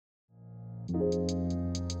Hey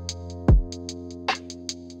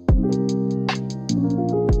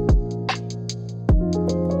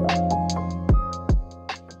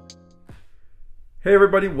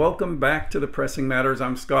everybody, welcome back to the Pressing Matters.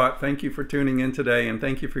 I'm Scott. Thank you for tuning in today and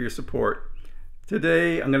thank you for your support.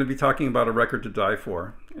 Today I'm going to be talking about a record to die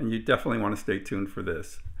for, and you definitely want to stay tuned for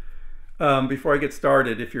this. Before I get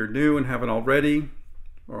started, if you're new and haven't already,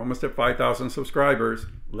 we're almost at 5,000 subscribers.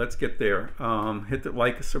 Let's get there. Hit the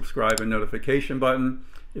like, subscribe, and notification button.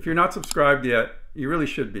 If you're not subscribed yet, you really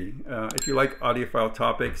should be. If you like audiophile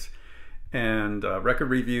topics and record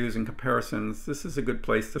reviews and comparisons, this is a good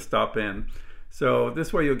place to stop in. So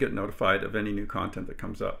this way you'll get notified of any new content that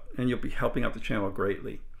comes up, and you'll be helping out the channel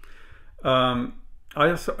greatly. I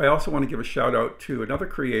also want to give a shout out to another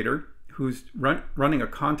creator who's running a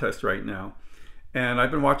contest right now. And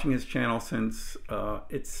I've been watching his channel since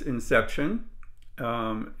its inception.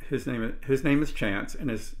 His name is Chance, and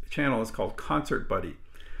his channel is called Concert Buddy.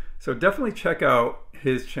 So definitely check out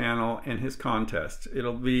his channel and his contest.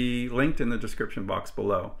 It'll be linked in the description box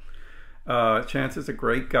below. Chance is a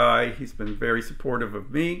great guy. He's been very supportive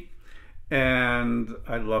of me, and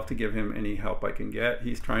I'd love to give him any help I can get.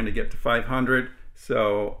 He's trying to get to 500,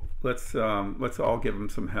 so let's all give him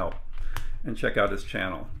some help and check out his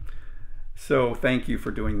channel. So thank you for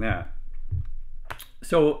doing that.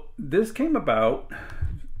 So this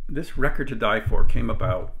record to die for came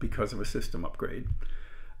about because of a system upgrade.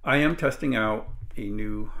 I am testing out a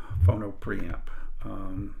new phono preamp.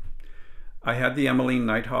 I had the Emeline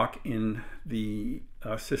Nighthawk in the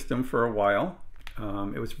system for a while.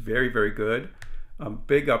 It was very, very good. A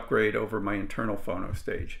big upgrade over my internal phono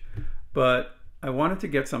stage. But I wanted to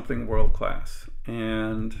get something world-class.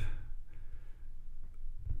 And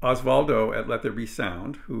Osvaldo at Let There Be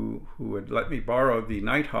Sound, who had let me borrow the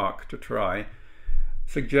Nighthawk to try,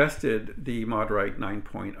 suggested the Modrite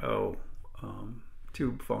 9.0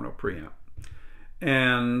 tube phono preamp.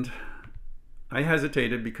 And I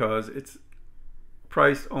hesitated because it's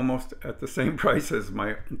priced almost at the same price as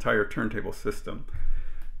my entire turntable system.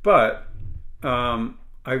 But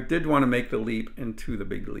I did want to make the leap into the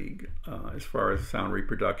big league as far as sound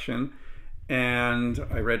reproduction. And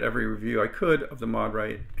I read every review I could of the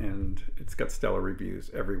Modrite, and it's got stellar reviews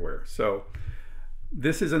everywhere. So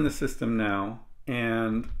this is in the system now.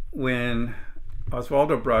 And when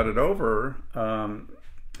Osvaldo brought it over,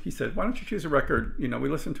 he said, why don't you choose a record? You know, we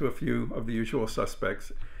listened to a few of the usual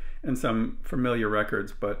suspects and some familiar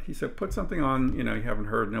records, but he said, put something on, you know, you haven't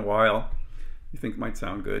heard in a while, you think might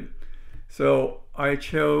sound good. So I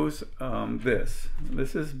chose this.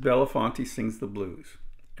 This is Belafonte Sings the Blues.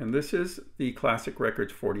 And this is the Classic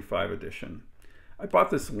Records 45 edition. I bought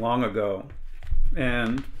this long ago,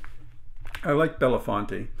 and I like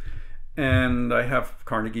Belafonte. And I have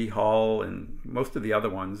Carnegie Hall and most of the other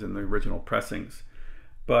ones in the original pressings.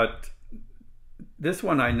 But this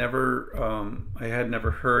one I had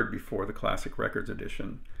never heard before the Classic Records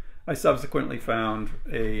edition. I subsequently found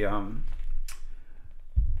an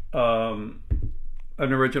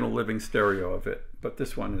original living stereo of it, but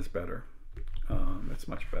this one is better. It's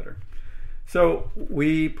much better. So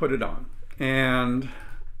we put it on and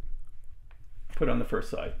put on the first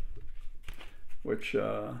side, which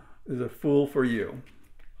is a Fool for You.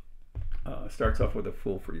 Starts off with a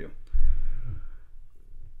Fool for You.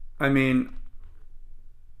 I mean,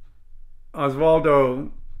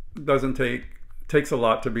 Osvaldo takes a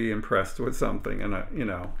lot to be impressed with something, and you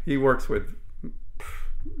know, he works with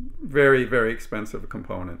very, very expensive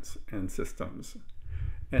components and systems,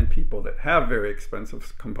 and people that have very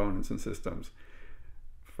expensive components and systems.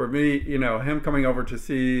 For me, you know, him coming over to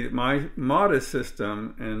see my modest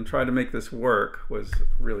system and try to make this work was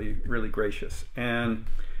really, really gracious. And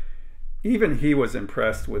even he was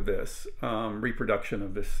impressed with this reproduction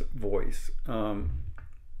of this voice.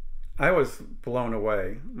 I was blown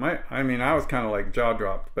away. I mean, I was kind of like jaw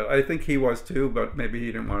dropped, but I think he was too, but maybe he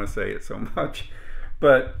didn't want to say it so much.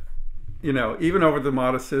 But, you know, even over the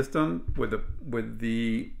modest system with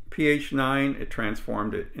the PH9, it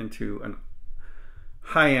transformed it into an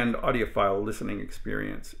high-end audiophile listening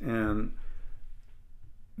experience. And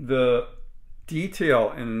the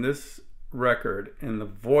detail in this record and the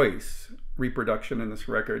voice reproduction in this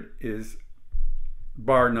record is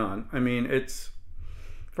bar none. I mean, it's,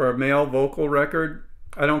 for a male vocal record,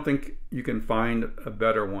 I don't think you can find a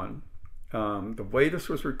better one. The way this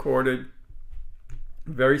was recorded,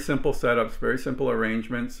 very simple setups, very simple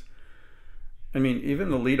arrangements. I mean, even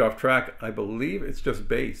the lead-off track, I believe it's just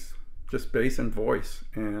bass and voice.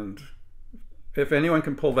 And if anyone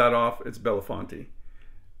can pull that off, it's Belafonte,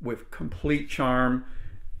 with complete charm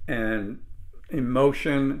and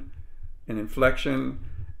emotion and inflection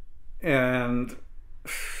And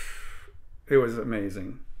it was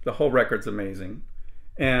amazing. The whole record's amazing.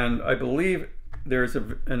 And I believe there's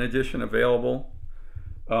an edition available.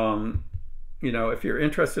 You know, if you're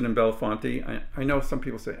interested in Belafonte, I know some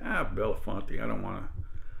people say, Belafonte, I don't want to,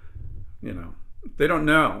 you know, they don't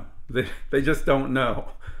know. They just don't know.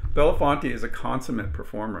 Belafonte is a consummate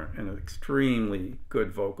performer and an extremely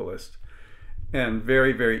good vocalist, and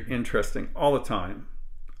very, very interesting all the time.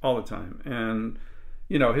 And,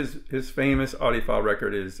 you know, his famous Audiophile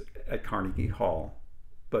record is at Carnegie Hall.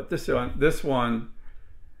 But this one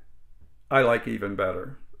I like even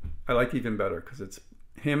better. I like even better because it's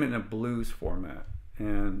him in a blues format,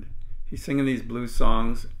 and he's singing these blues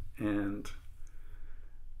songs, and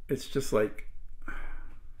it's just like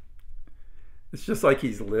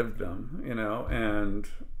he's lived them, you know. And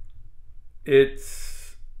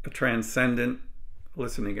it's a transcendent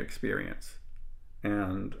listening experience.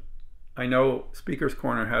 And I know Speaker's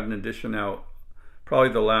Corner had an edition out, probably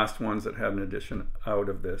the last ones that had an edition out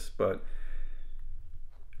of this, but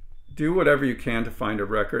do whatever you can to find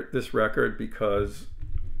this record, because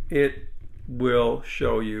it will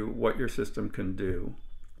show you what your system can do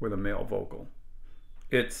with a male vocal.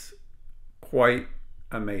 It's quite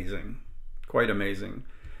amazing, quite amazing.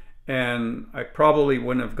 And I probably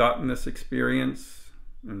wouldn't have gotten this experience,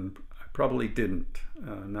 and I probably didn't,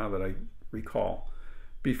 now that I recall,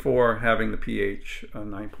 before having the pH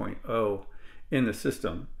 9.0 in the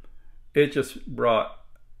system. It just brought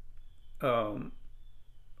an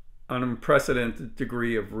unprecedented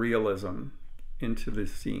degree of realism into the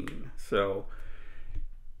scene. So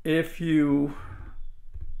if you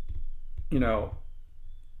like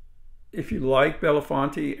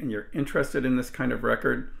Belafonte and you're interested in this kind of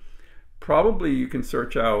record, probably you can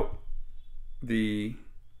search out the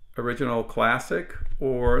original classic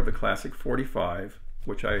or the classic 45,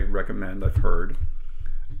 which I recommend. I've heard.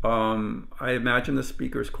 I imagine the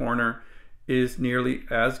Speaker's Corner is nearly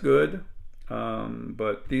as good,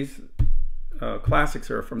 but these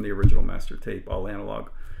classics are from the original master tape, all analog.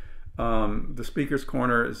 The Speaker's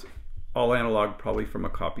Corner is all analog, probably from a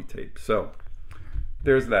copy tape. So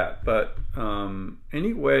there's that. But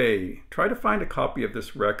anyway, try to find a copy of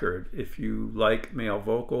this record if you like male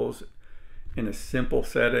vocals in a simple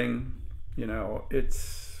setting. You know,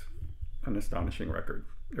 it's an astonishing record.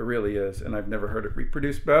 It really is. And I've never heard it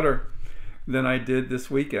reproduced better than I did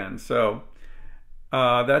this weekend. So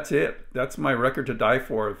that's it. That's my record to die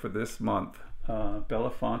for this month.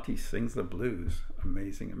 Belafonte Sings the Blues.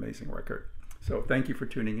 Amazing, amazing record. So thank you for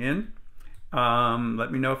tuning in.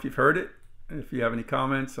 Let me know if you've heard it. If you have any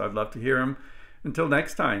comments, I'd love to hear them. Until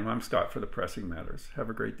next time, I'm Scott for The Pressing Matters. Have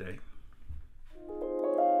a great day.